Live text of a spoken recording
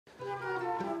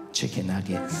chicken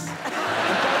nuggets. Don't be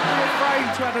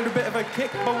afraid to add in a bit of a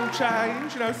kickball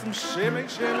change, you know, some shimmy.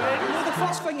 Well, the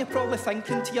first thing you're probably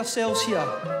thinking to yourselves here,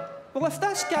 well, if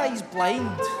this guy's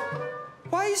blind,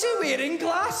 why is he wearing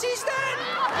glasses then?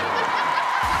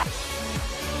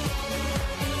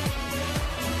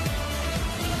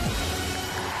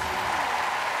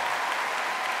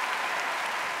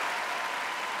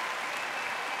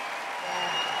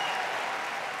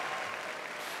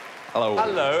 Hello.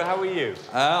 Hello, how are you?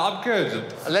 I'm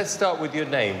good. Let's start with your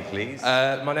name, please.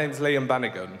 My name's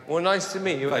Bannigan. Well, nice to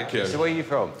meet you. Thank you. So where are you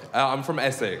from? I'm from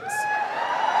Essex.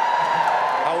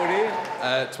 How old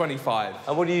are you? 25.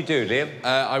 And what do you do, Liam?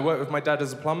 I work with my dad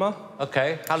as a plumber.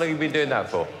 OK. How long have you been doing that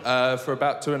for? For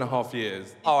about 2.5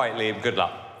 years. All right, Liam, good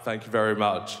luck. Thank you very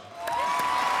much.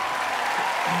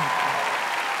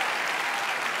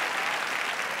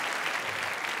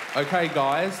 OK,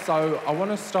 guys, so I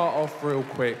want to start off real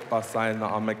quick by saying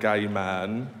that I'm a gay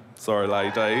man. Sorry,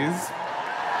 ladies.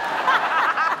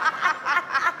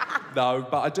 No,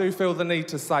 but I do feel the need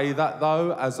to say that,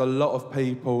 though, as a lot of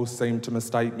people seem to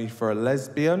mistake me for a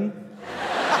lesbian.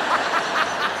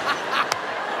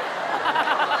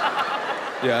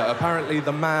 Yeah, apparently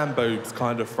the man boobs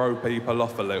kind of throw people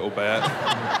off a little bit.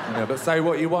 Yeah, but say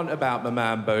what you want about my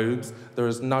man boobs, there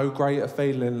is no greater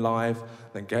feeling in life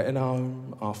than getting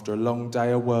home after a long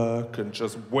day of work and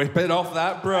just whipping off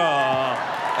that bra.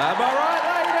 Am I right,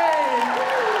 ladies?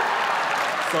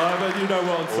 Simon, you know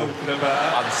what I'm talking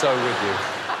about. I'm so with you.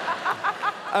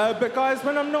 But guys,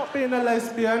 when I'm not being a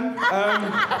lesbian,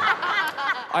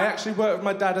 I actually work with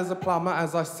my dad as a plumber,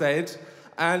 as I said,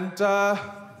 and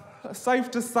safe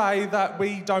to say that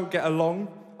we don't get along.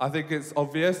 I think it's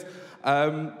obvious.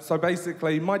 So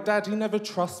basically, my dad, he never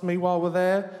trusts me while we're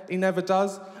there. He never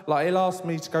does. Like, he'll ask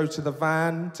me to go to the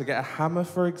van to get a hammer,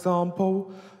 for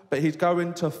example, but he'd go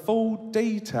into full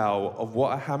detail of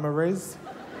what a hammer is.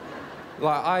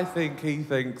 Like, I think he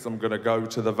thinks I'm gonna go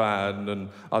to the van and,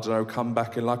 I don't know, come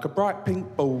back in like a bright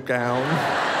pink ball gown.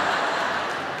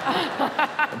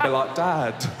 And be like,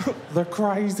 Dad, the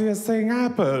craziest thing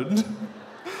happened.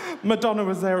 Madonna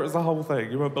was there, it was the whole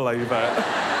thing, you won't believe it.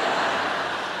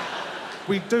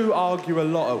 We do argue a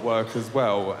lot at work as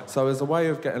well. So as a way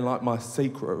of getting, like, my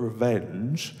secret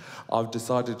revenge, I've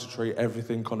decided to treat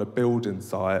everything on a building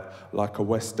site like a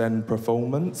West End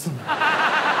performance.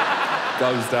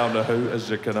 Goes down the hoot,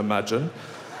 as you can imagine.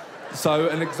 So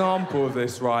an example of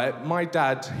this, right? My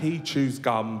dad, he chews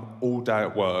gum all day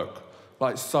at work.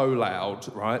 Like, so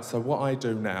loud, right? So what I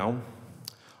do now,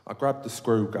 I grab the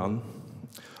screw gun,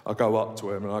 I go up to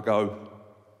him and I go,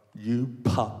 you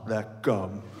pop that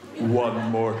gum one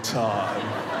more time.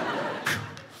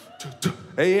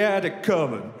 He had it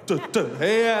coming. He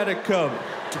had it coming.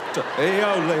 He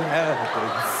only had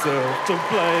himself to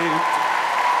blame.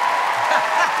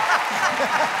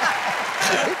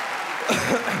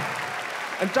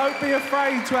 And don't be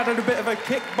afraid to add in a bit of a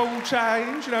kickball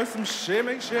change, you know, some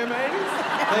shimmies.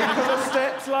 Think of the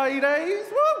steps, ladies.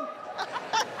 Woo!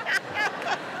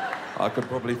 I could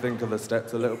probably think of the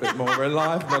steps a little bit more in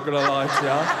life, not gonna lie to you.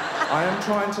 I am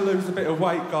trying to lose a bit of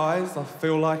weight, guys. I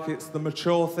feel like it's the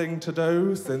mature thing to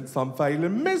do since I'm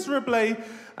failing miserably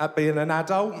at being an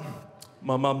adult.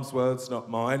 My mum's words, not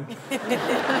mine.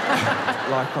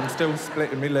 Like, I'm still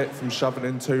splitting my lip from shoving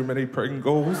in too many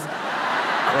Pringles.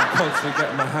 I'm constantly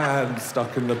getting my hand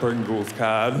stuck in the Pringles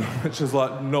can, which is,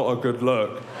 like, not a good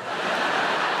look.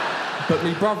 But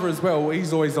my brother as well,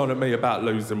 he's always on at me about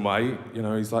losing weight. You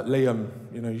know, he's like, Liam,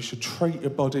 you know, you should treat your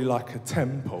body like a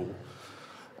temple.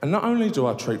 And not only do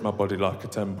I treat my body like a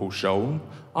temple, Sean,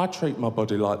 I treat my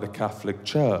body like the Catholic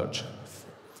Church.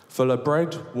 Full of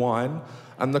bread, wine,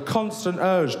 and the constant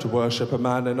urge to worship a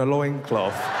man in a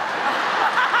loincloth.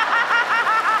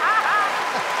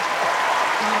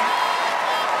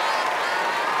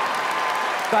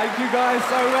 Thank you guys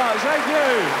so much. Thank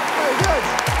you. Very good.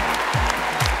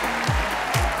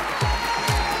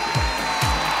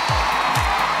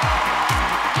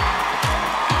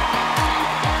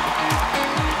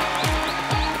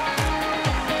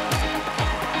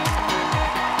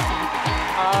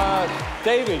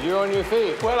 David, you're on your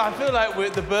feet. Well, I feel like we're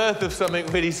at the birth of something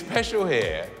really special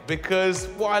here, because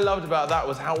what I loved about that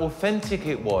was how authentic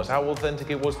it was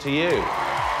to you.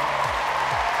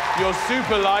 You're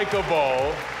super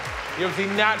likable. You're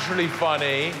obviously naturally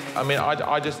funny. I mean,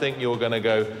 I just think you're going to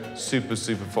go super,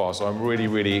 super far, so I'm really,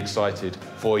 really excited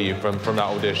for you from that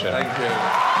audition. Thank you.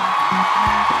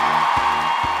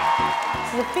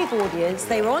 For the big audience,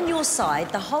 they were on your side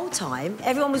the whole time.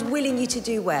 Everyone was willing you to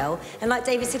do well. And like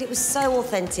David said, it was so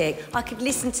authentic. I could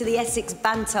listen to the Essex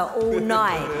banter all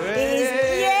night. It is,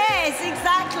 yes,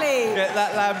 exactly. Exactly. Get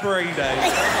that Lamborghini.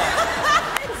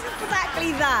 It's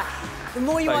exactly that. The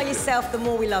more you are yourself, the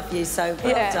more we love you, so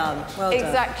well done. Well done.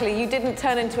 Exactly. You didn't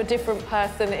turn into a different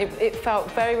person. It felt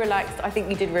very relaxed. I think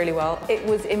you did really well. It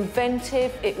was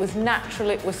inventive, it was natural,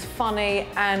 it was funny,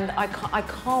 and I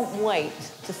can't wait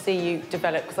to see you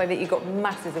develop, because I think you've got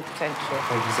masses of potential.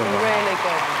 Thank you so much. Really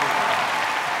good.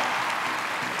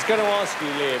 I was going to ask you,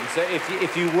 Liam, so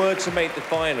if you were to make the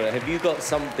final, have you got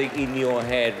something in your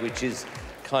head which is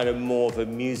kind of more of a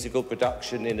musical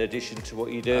production in addition to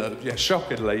what you do? Yeah,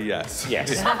 shockingly, yes.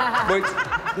 Yes.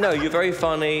 No, you're very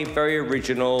funny, very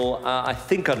original. I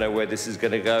think I know where this is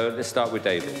going to go. Let's start with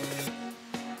David.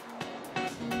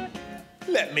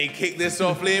 Let me kick this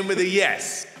off, Liam, with a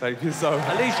yes. Thank you so much.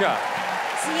 Alicia.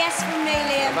 It's a yes from me,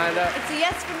 Liam. Amanda. It's a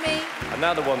yes from me.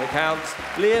 Another one that counts.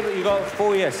 Liam, you got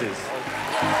 4 yeses.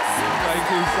 Thank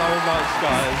you so much,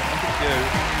 guys.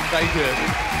 Thank you.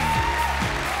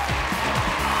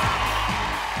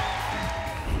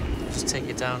 Just take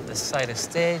you down the side of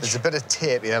stage. There's a bit of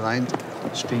tape here, mind.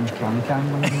 Strange cam.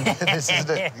 This is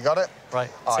it. You got it? Right.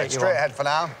 All right, straight ahead for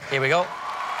now. Here we go.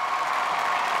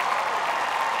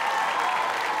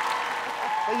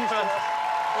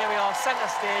 Here we are, centre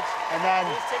stage. And then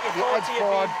Please take your the forward edge to your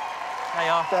forward. feet. There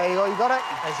you are. There you go, you got it?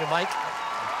 There's your mic.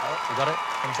 You got it.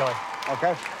 Enjoy.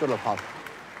 OK, good luck, pal.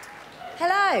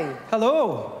 Hello.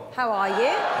 Hello. How are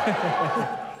you?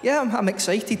 Yeah, I'm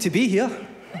excited to be here.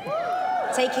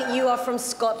 Take it you are from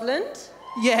Scotland?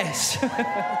 Yes.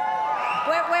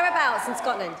 Whereabouts in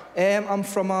Scotland? I'm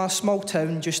from a small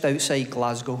town just outside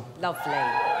Glasgow. Lovely.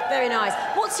 Very nice.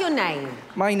 What's your name?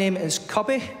 My name is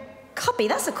Cubby. Cubby,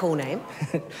 that's a cool name.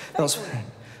 That's,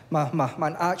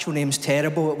 my actual name's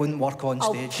terrible. It wouldn't work on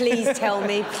Oh, stage. please tell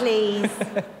me, please.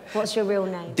 What's your real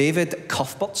name? David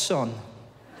Cuthbert's son.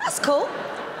 That's cool.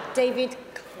 David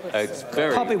It's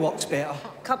very... Cubby works better.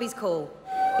 Cubby's cool.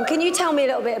 And can you tell me a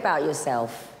little bit about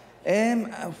yourself?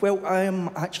 Well, I'm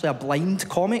actually a blind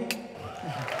comic.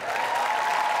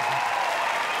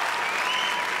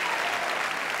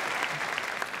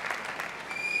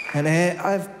 And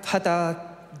I've had a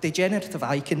degenerative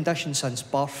eye condition since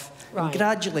birth. Right. And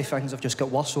gradually things have just got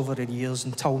worse over the years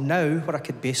until now, where I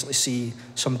could basically see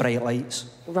some bright lights.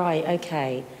 Right,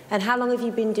 OK. And how long have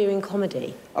you been doing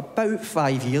comedy? About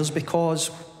 5 years,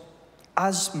 because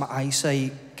as my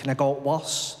eyesight kind of got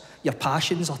worse, your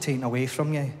passions are taken away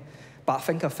from you. But I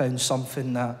think I've found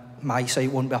something that my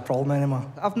eyesight won't be a problem anymore.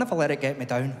 I've never let it get me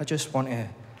down. I just want to...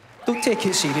 Don't take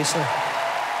it seriously.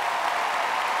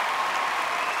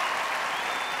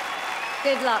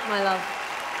 Good luck, my love.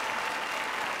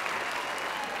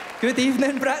 Good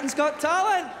evening, Britain's Got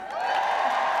Talent.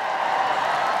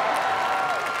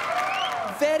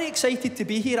 Very excited to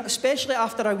be here, especially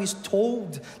after I was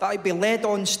told that I'd be led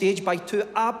on stage by two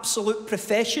absolute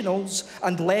professionals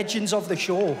and legends of the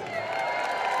show.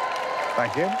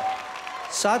 Thank you.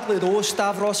 Sadly, though,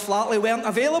 Stavros Flatley weren't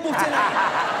available tonight.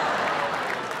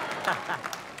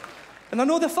 And I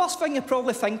know the first thing you're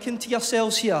probably thinking to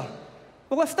yourselves here,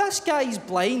 well, if this guy's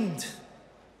blind,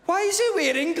 why is he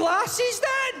wearing glasses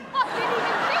then? I didn't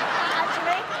even think that,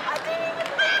 actually. I didn't even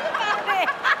think about it.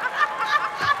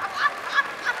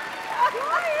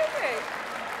 Why is he?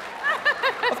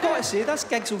 I've got to say, this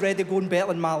gig's already going better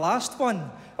than my last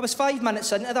one. I was 5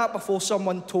 minutes into that before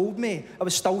someone told me I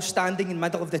was still standing in the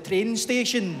middle of the train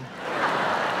station.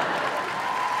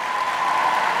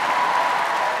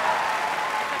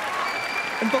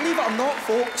 And believe it or not,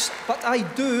 folks, but I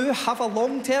do have a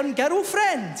long-term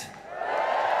girlfriend.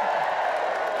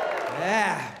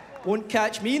 Yeah, won't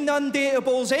catch me in the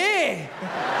undateables, eh?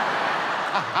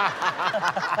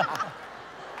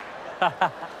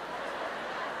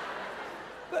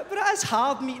 But it is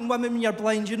hard meeting women when you're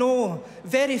blind, you know.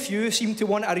 Very few seem to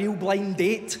want a real blind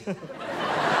date.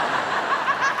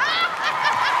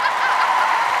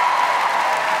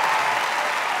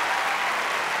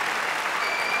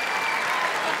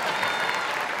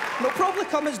 It'll probably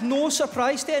come as no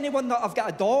surprise to anyone that I've got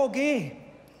a dog, eh?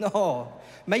 No.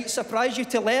 Might surprise you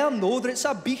to learn, though, that it's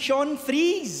a Bichon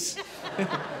Frise.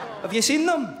 Have you seen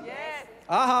them? Yeah.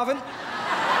 I haven't.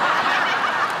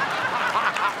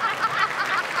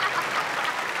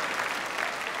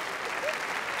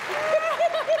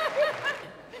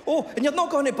 Oh, and you're not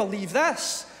going to believe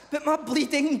this, but my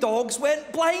bleeding dogs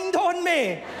went blind on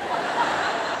me.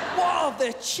 What are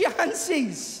the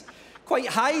chances? Quite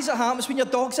high as it happens when your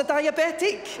dog's a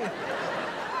diabetic.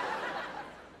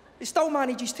 He still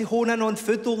manages to hone in on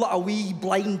food, though, like a wee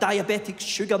blind diabetic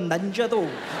sugar ninja, though.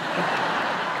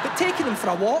 But taking him for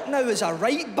a walk now is a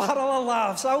right barrel of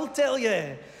laughs, I'll tell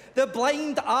you. The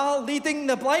blind are leading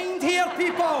the blind here,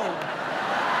 people.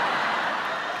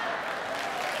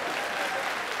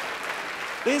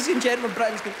 Ladies and gentlemen,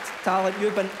 Britain's Got Talent,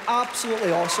 you've been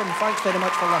absolutely awesome. Thanks very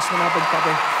much for listening. I've been Cubby.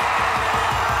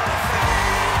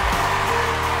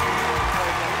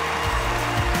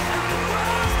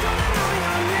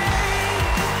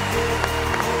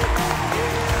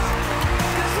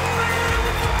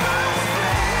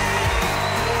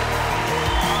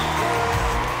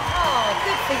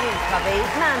 Cubby.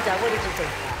 Amanda, what did you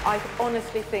think? I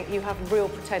honestly think you have real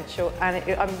potential, and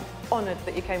I'm honoured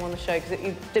that you came on the show because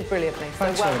you did brilliantly. So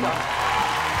Thanks well very done. much.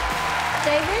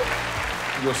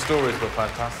 David? Your stories were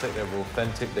fantastic. They were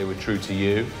authentic. They were true to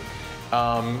you.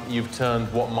 You've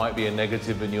turned what might be a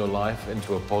negative in your life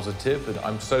into a positive, and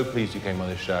I'm so pleased you came on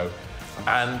this show.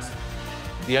 And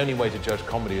the only way to judge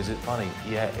comedy is it funny.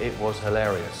 Yeah, it was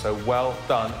hilarious. So well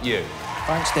done, you.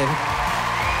 Thanks, David.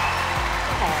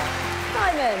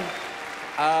 Simon?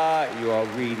 You are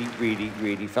really, really,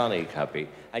 really funny, Cubby.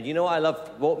 And you know what I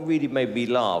loved? What really made me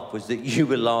laugh was that you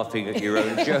were laughing at your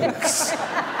own jokes.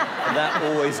 And that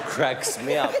always cracks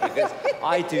me up, because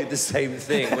I do the same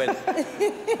thing when...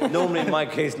 Normally, in my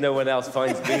case, no one else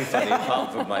finds me funny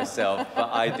apart from myself, but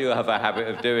I do have a habit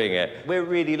of doing it. We're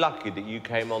really lucky that you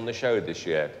came on the show this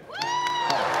year.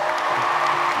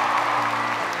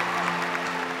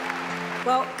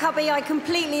 Well, Cubby, I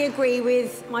completely agree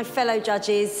with my fellow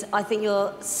judges. I think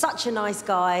you're such a nice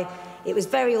guy. It was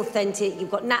very authentic.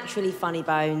 You've got naturally funny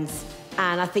bones.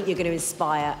 And I think you're going to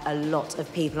inspire a lot of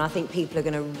people. And I think people are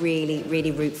going to really,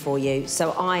 really root for you.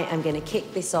 So I am going to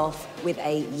kick this off with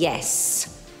a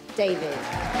yes. David?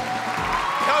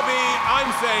 Cubby,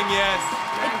 I'm saying yes.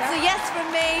 It's a yes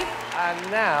from me.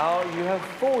 And now you have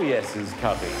 4 yeses,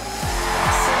 Cubby.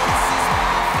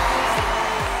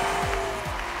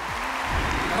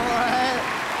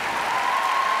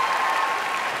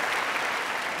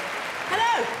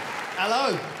 Hello.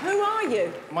 Hello. Who are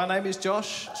you? My name is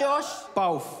Josh. Josh.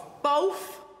 Baulf.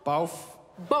 Baulf. Baulf.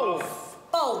 Baulf.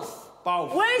 Baulf.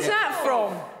 Baulf. Where's that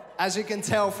from? As you can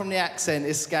tell from the accent,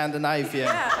 it's Scandinavian.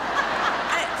 Yeah.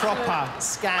 Proper.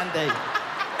 Scandi.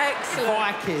 Excellent.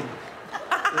 Viking.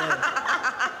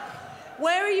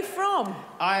 Where are you from?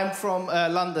 I am from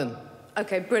London.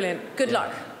 OK, brilliant. Good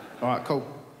luck. All right, cool.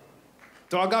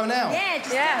 Do I go now? Yeah, just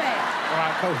do it. All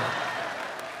right, cool.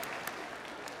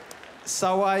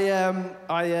 So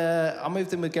I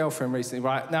moved in with my girlfriend recently,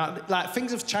 right? Now, like,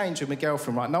 things have changed with my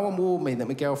girlfriend, right? No one warned me that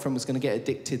my girlfriend was going to get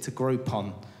addicted to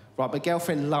Groupon. Right, my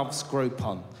girlfriend loves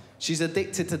Groupon. She's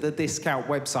addicted to the discount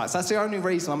websites. That's the only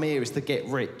reason I'm here, is to get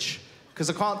rich. Because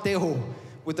I can't deal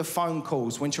with the phone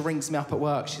calls. When she rings me up at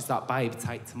work, she's like, babe,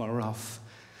 take tomorrow off.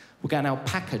 We're going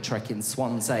alpaca trekking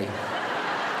Swansea.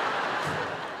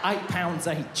 £8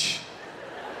 each.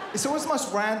 It's always the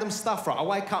most random stuff, right? I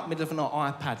wake up middle of the night,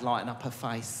 iPad lighting up her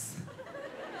face.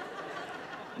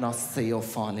 Nice to see you're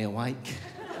finally awake.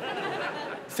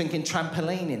 Thinking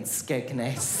trampoline in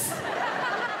Skegness.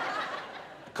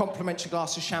 Complimentary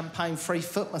glass of champagne, free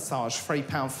foot massage,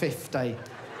 £3.50.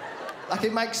 Like,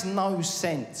 it makes no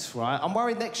sense, right? I'm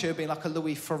worried next year it'll be like a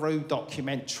Louis Theroux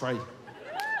documentary.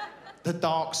 The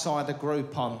dark side of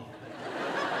Groupon.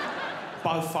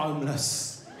 Both homeless.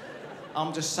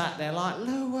 I'm just sat there like,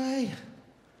 Louis,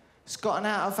 it's gotten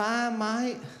out of hand,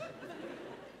 mate.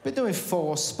 Been doing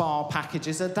 4 spa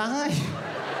packages a day.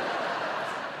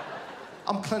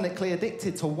 I'm clinically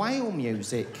addicted to whale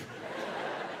music.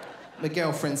 My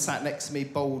girlfriend sat next to me,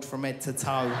 bald from head to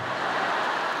toe.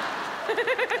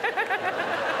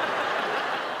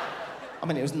 I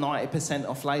mean, it was 90%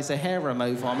 off laser hair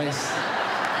removal. I mean,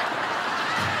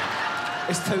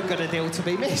 it's too good a deal to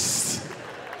be missed.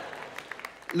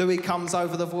 Louis comes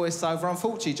over the voiceover.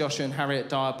 Unfortunately, Joshua and Harriet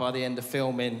died by the end of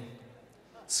filming.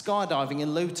 Skydiving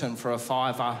in Luton for a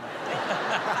 £5.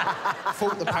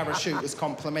 Thought the parachute was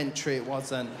complimentary, it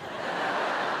wasn't.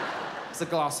 It's a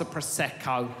glass of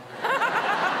Prosecco.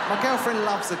 My girlfriend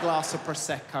loves a glass of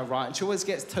Prosecco, right? And she always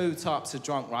gets 2 types of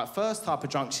drunk, right? First type of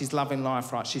drunk, she's loving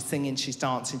life, right? She's singing, she's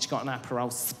dancing, she's got an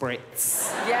Aperol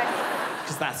Spritz. Yes.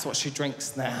 Because that's what she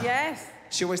drinks now. Yes.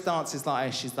 She always dances like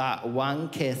this. She's like, 1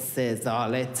 kiss is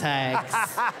all it takes.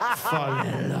 Fall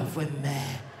in love with me.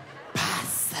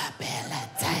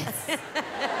 Possibilities.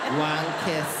 1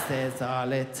 kiss is all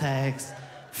it takes.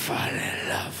 Fall in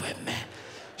love with me.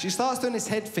 She starts doing this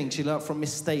head thing she learnt from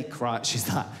Mystique, right? She's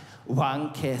like,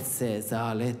 1 kiss is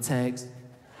all it takes.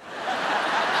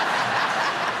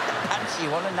 That's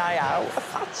you on a night out.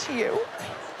 That's you.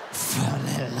 Fall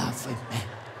in love with me.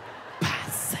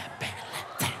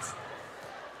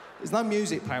 There's no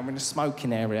music playing, we're in a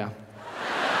smoking area.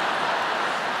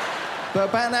 But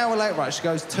about an hour later, right, she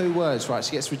goes 2 words, right?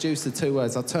 She gets reduced to 2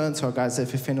 words. I turn to her, I go, is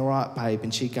everything all right, babe?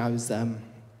 And she goes,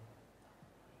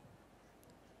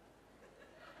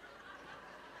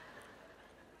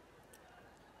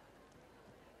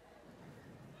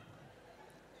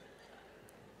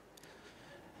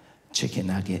 chicken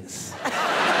nuggets.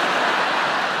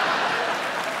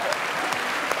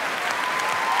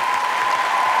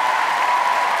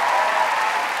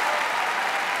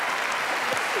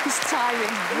 His timing,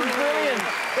 brilliant.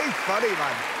 He's funny,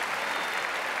 man.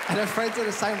 And her friends are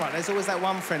the same, right? There's always that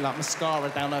one friend, like mascara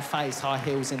down her face, high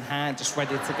heels in hand, just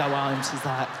ready to go home. She's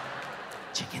like,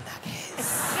 chicken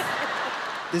nuggets.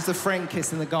 There's the friend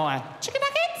kissing the guy, chicken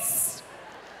nuggets.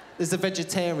 There's the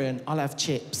vegetarian, I'll have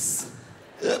chips.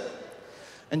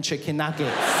 And chicken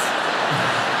nuggets.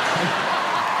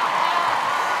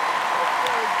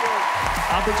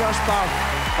 I'll be Josh Baulf.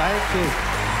 Thank you.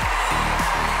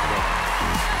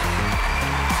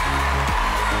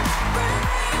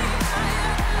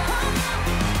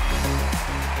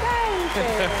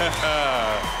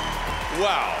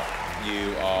 Wow,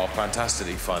 you are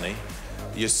fantastically funny.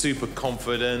 You're super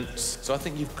confident. So I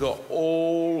think you've got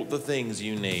all the things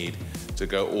you need to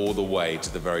go all the way to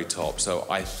the very top. So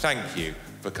I thank you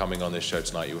for coming on this show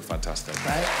tonight. You were fantastic.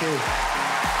 Thank you.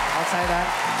 I'll say that.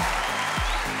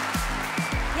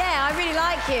 Yeah, I really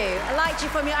like you. I liked you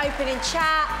from your opening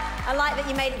chat. I like that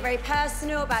you made it very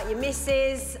personal about your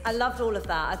missus. I loved all of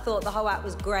that. I thought the whole act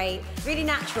was great. Really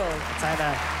natural. I'll say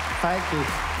that. Thank you.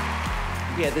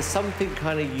 Yeah, there's something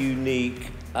kind of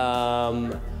unique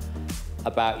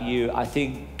about you. I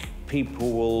think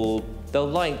they'll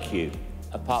like you,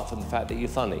 apart from the fact that you're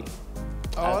funny.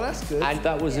 Oh, that's good. And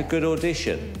that was a good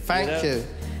audition. Thank you.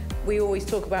 We always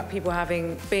talk about people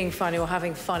being funny or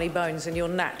having funny bones, and you're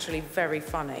naturally very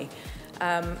funny.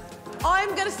 I'm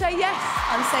going to say yes.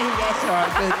 I'm saying yes. All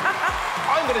right, good.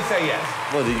 I'm going to say yes.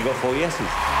 Well, then you got 4 yeses.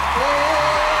 Hey,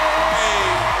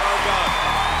 well done.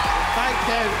 Thank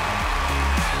you.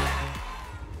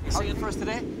 You singing for us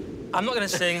today? I'm not going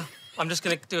to sing. I'm just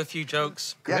going to do a few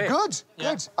jokes. Yeah, good.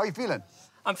 Good. How are you feeling?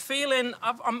 I'm feeling...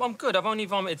 I'm good. I've only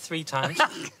vomited 3 times.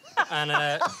 And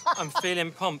I'm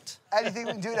feeling pumped. Anything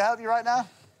we can do to help you right now?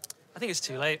 I think it's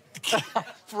too late.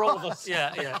 For all of us.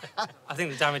 Yeah, yeah. I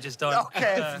think the damage is done.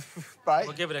 OK, right.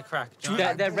 We'll give it a crack.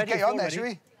 They're ready. Get you on there, shall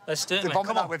we? Let's do it, mate.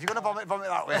 Vomit that way. If you're going to vomit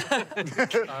that way.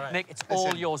 All right. Nick, it's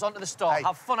all yours. On to the start. Hey,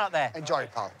 have fun out there. Enjoy,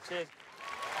 pal. Cheers.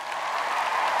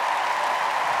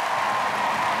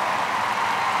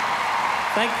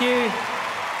 Thank you.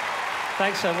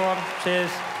 Thanks, everyone.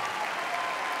 Cheers.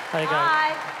 How you going?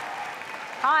 Hi.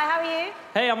 Hi, how are you?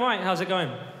 Hey, I'm right. How's it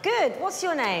going? Good. What's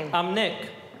your name? I'm Nick.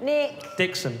 Nick.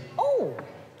 Dixon. Oh.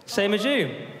 Same as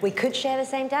you. We could share the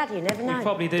same dad, you never know. We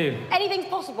probably do. Anything's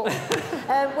possible.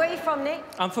 Where are you from, Nick?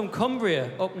 I'm from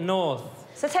Cumbria, up north.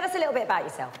 So tell us a little bit about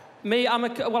yourself. Me, I'm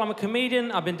a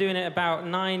comedian. I've been doing it about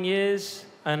 9 years.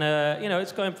 And, you know,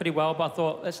 it's going pretty well, but I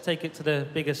thought, let's take it to the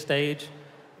bigger stage,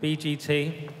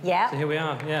 BGT. Yeah. So here we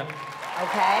are, yeah.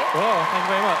 OK. Whoa, thank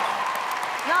you very much.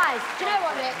 Nice. Do you know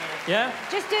what, Nick? Yeah?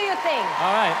 Just do your thing.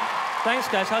 All right. Thanks,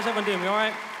 guys. How's everyone doing? You all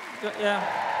right? Yeah.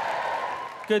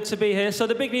 Good to be here. So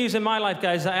the big news in my life,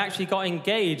 guys, is I actually got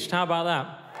engaged. How about that?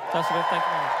 That's a bit, thank you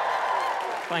very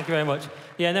much. Thank you very much.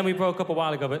 Yeah, and then we broke up a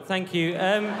while ago, but thank you.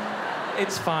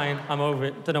 It's fine. I'm over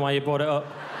it. Don't know why you brought it up.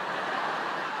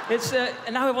 It's,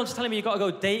 and now everyone's telling me you've got to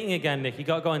go dating again, Nick. You've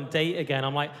got to go and date again.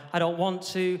 I'm like, I don't want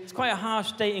to. It's quite a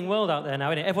harsh dating world out there now,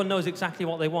 isn't it? Everyone knows exactly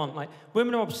what they want. Like,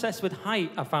 women are obsessed with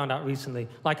height, I found out recently.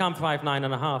 Like, I'm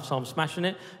 5'9½", so I'm smashing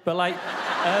it. But, like,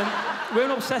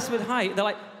 women are obsessed with height. They're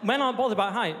like, men aren't bothered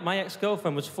about height. My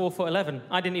ex-girlfriend was 4'11".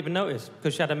 I didn't even notice,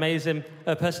 because she had amazing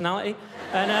personality.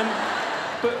 And,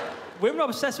 but women are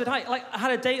obsessed with height. Like, I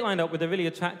had a date lined up with a really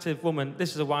attractive woman.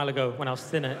 This is a while ago when I was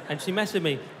thinner. And she messaged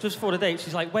me just before the date.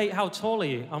 She's like, wait, how tall are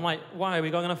you? I'm like, why? Are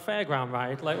we going on a fairground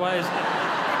ride? Like, why is...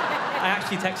 I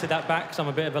actually texted that back because I'm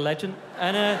a bit of a legend.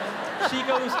 And she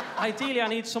goes, ideally, I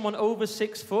need someone over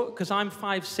 6 foot because I'm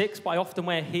 5'6", but I often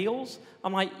wear heels.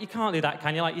 I'm like, you can't do that,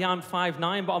 can you? Like, yeah, I'm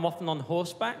 5'9", but I'm often on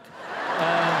horseback.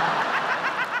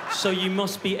 So you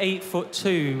must be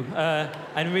 8'2"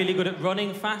 and really good at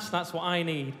running fast. That's what I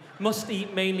need. Must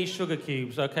eat mainly sugar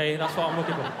cubes, OK? That's what I'm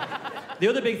looking for. The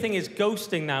other big thing is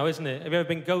ghosting now, isn't it? Have you ever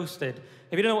been ghosted?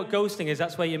 If you don't know what ghosting is,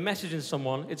 that's where you're messaging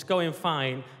someone, it's going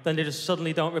fine, then they just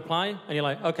suddenly don't reply, and you're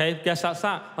like, OK, guess that's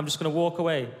that. I'm just going to walk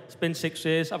away. It's been 6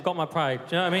 years. I've got my pride.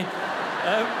 Do you know what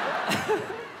I mean?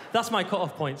 That's my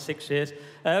cut-off point, 6 years.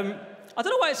 I don't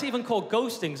know why it's even called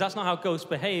ghosting, because that's not how ghosts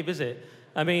behave, is it?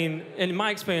 I mean, in my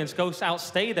experience, ghosts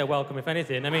outstay their welcome, if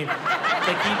anything. I mean, they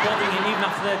keep bothering you even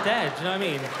after they're dead. Do you know what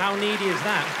I mean? How needy is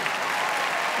that?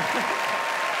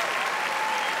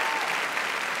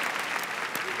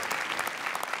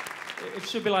 It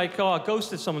should be like, oh, I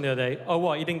ghosted someone the other day. Oh,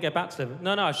 what, you didn't get back to them?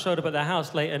 No, I showed up at their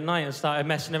house late at night and started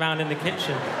messing around in the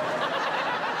kitchen.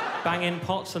 Banging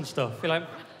pots and stuff. You're like,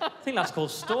 I think that's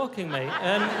called stalking, mate.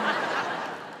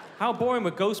 how boring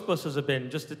would Ghostbusters have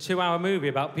been? Just a 2-hour movie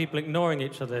about people ignoring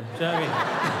each other. Do you know what I mean?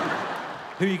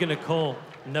 Who are you going to call?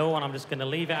 No one. I'm just going to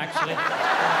leave it, actually. Very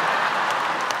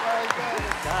good.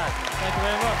 Thank you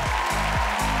very much.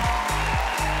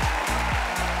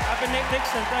 I've been Nick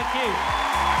Dixon. Thank you.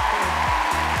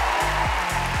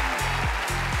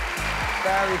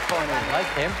 Very funny. I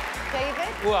like him. David?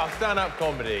 Well, stand-up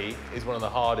comedy is one of the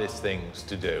hardest things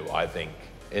to do, I think,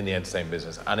 in the entertainment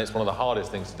business, and it's one of the hardest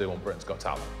things to do on Britain's Got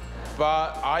Talent.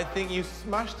 But I think you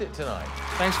smashed it tonight.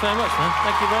 Thanks very much, man.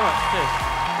 Thank you very much. Cheers.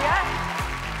 Yeah?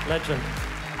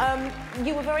 Legend.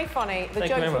 You were very funny. The Thank you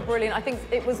jokes very were much. brilliant. I think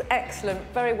it was excellent,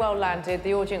 very well landed.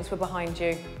 The audience were behind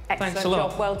you. Excellent Thanks a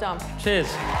lot. job. Well done.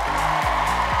 Cheers.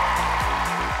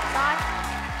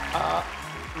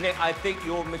 Nick, I think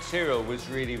your material was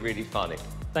really, really funny.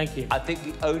 Thank you. I think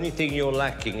the only thing you're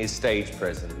lacking is stage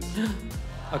presence.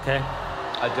 OK.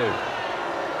 I do.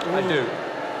 I do.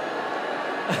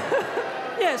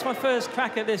 Yeah, it's my first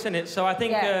crack at this, innit? So I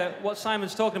think what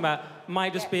Simon's talking about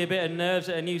might just be a bit of nerves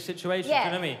at a new situation, do you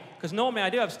know what I mean? Because normally I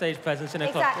do have stage presence in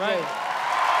a club, right?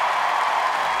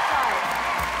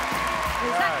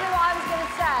 Exactly what I was going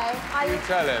to say. You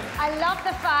tell him. I love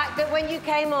the fact that when you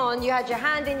came on, you had your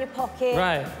hand in your pocket.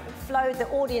 Right. It flowed, the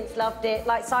audience loved it.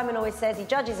 Like Simon always says, he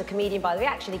judges a comedian by the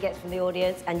reaction he gets from the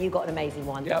audience, and you got an amazing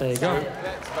one. Yep. There you go.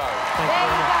 Let's go. There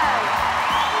you go.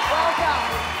 Well done.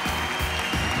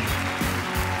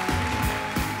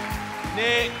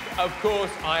 Nick, of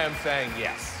course, I am saying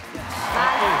yes. And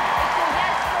it's a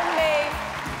yes from me.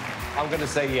 I'm going to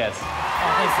say yes.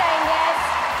 I'm saying yes.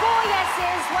 4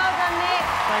 yeses. Well done, Nick.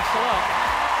 Thanks a lot.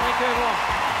 Thank you, everyone.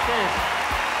 Cheers.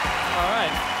 All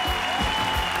right.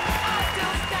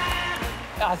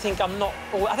 I think I'm not...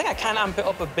 I think I can amp it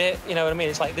up a bit, you know what I mean?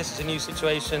 It's like, this is a new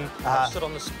situation. I've stood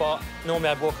on the spot. Normally,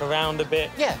 I'd walk around a bit.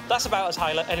 Yeah. That's about as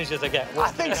high energy as I get. I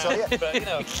think so, yeah. But, you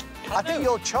know... I think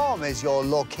your charm is your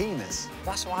low-keyness.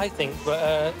 That's what I think,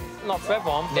 but not for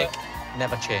everyone. Nick,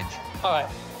 never change. All right.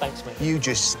 Thanks, mate. You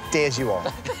just steers you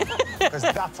on. Because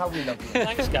that's how we love you.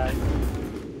 Thanks, guys.